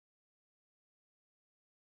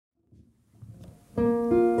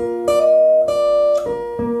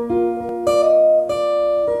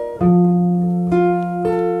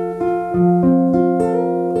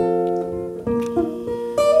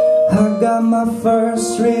I got my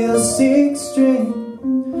first real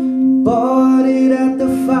 6-string, bought it at the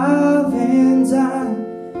 5 and dime.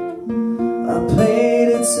 I played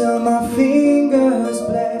it till my fingers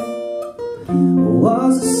bled. It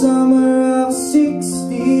was the summer of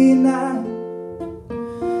 '69,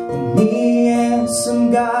 and me and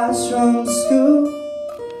some guys from school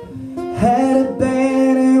had a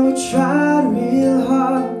band and we tried real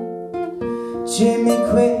hard. Jimmy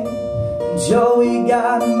quit, Joey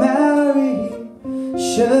got married.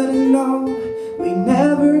 Should've known we'd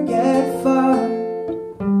never get far.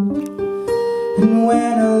 And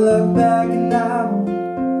when I look back now,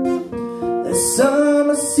 the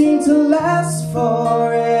summer seemed to last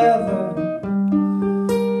forever.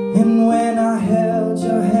 And when I held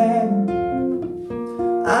your hand,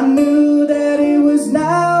 I knew that it was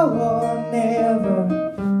now or never.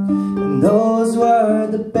 And those were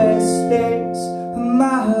the best days of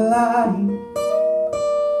my life.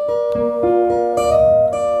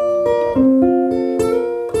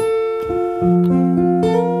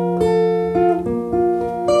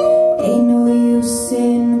 Ain't no use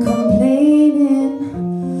in complaining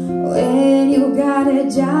when you got a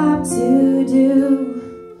job to do.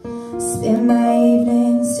 Spend my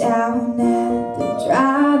evenings down at the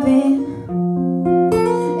drive-in,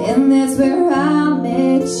 and that's where I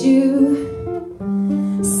met you,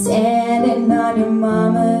 standing on your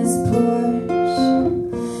mama's porch.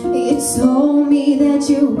 You told me that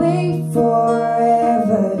you wait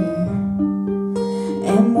forever,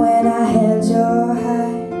 and when I held your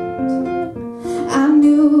hand, I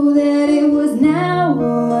knew that it was now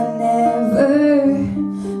or never.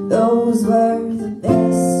 Those were the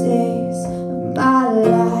best days of my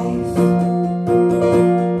life.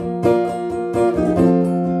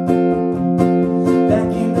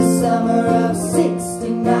 Back in the summer of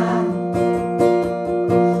 '69,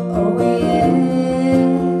 oh yeah,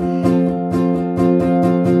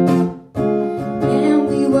 and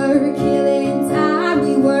we were killing time.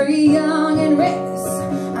 We were young and reckless.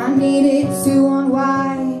 I needed to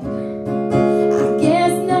unwind. I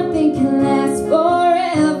guess nothing can last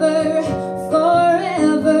forever,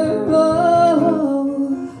 forever, oh.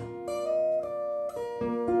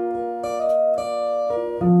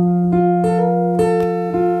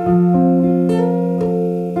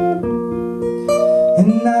 And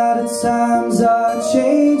now the times are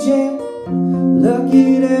changing. Look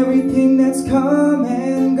at everything that's come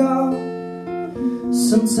and gone.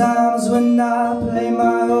 Sometimes when I play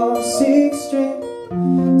my old 6-string,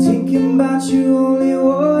 thinking about you, only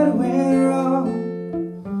what went wrong.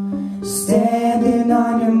 Standing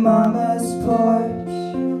on your mama's porch,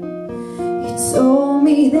 you told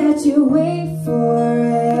me that you wait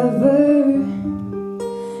forever.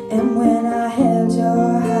 And when I held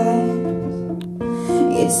your hand,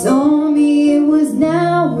 you told me it was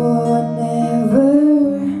now or never.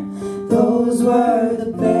 Those were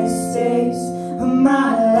the best days of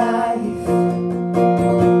my life.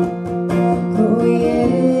 Oh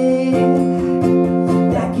yeah,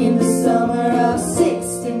 back in the summer of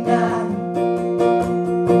 '69.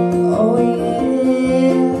 Oh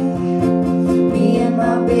yeah, me and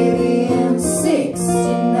my baby in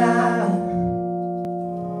 '69.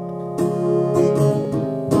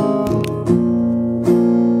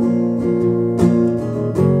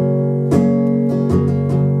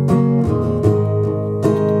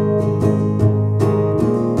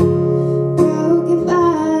 Broken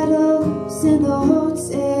bottles in the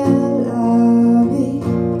hotel lobby.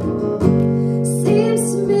 Seems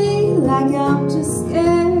to me like I'm just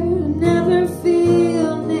scared of never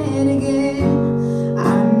feeling it again. I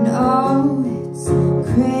know it's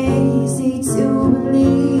crazy to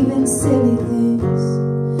believe in silly things,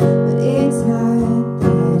 but it's not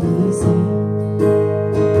that easy.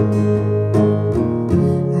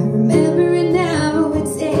 I remember it now, it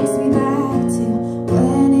takes me back to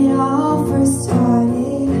when it all first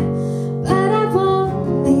started. But I've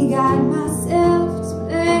only got myself to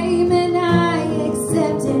blame, and I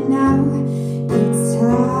accept it now. It's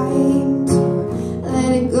time to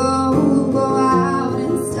let it go out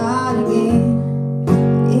and start again.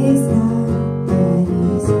 It's not that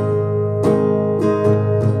easy.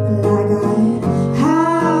 Like I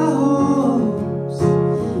had hopes,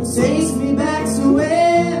 it takes me back to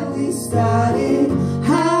where we started.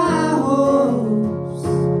 High hopes,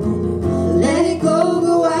 let it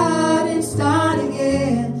go out and start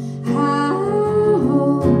again. High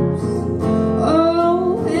hopes,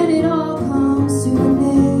 oh, and it all comes to an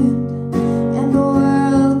end, and the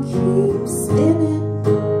world keeps spinning.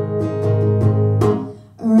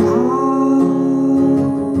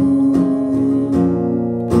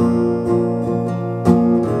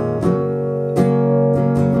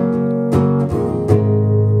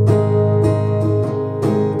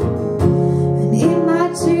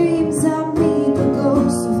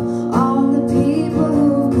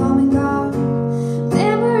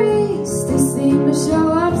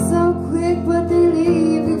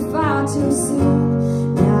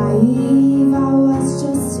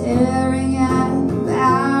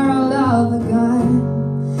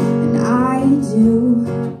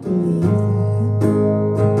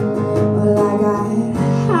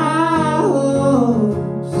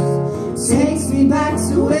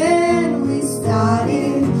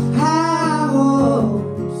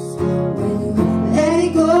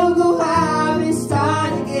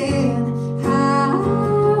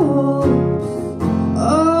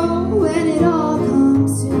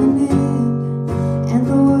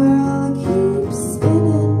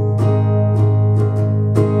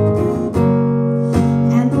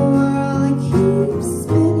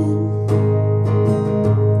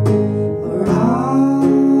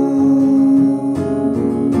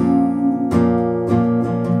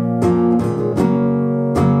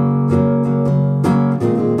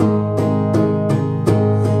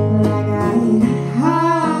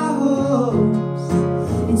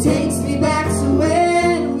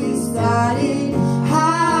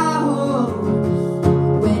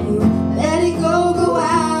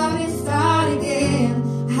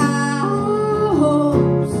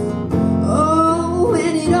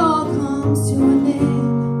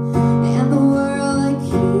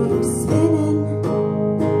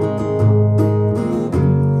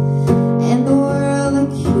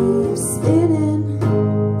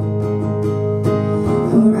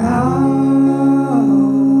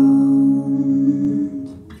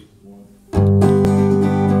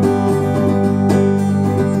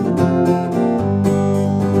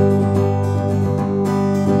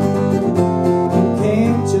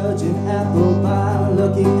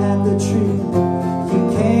 tree.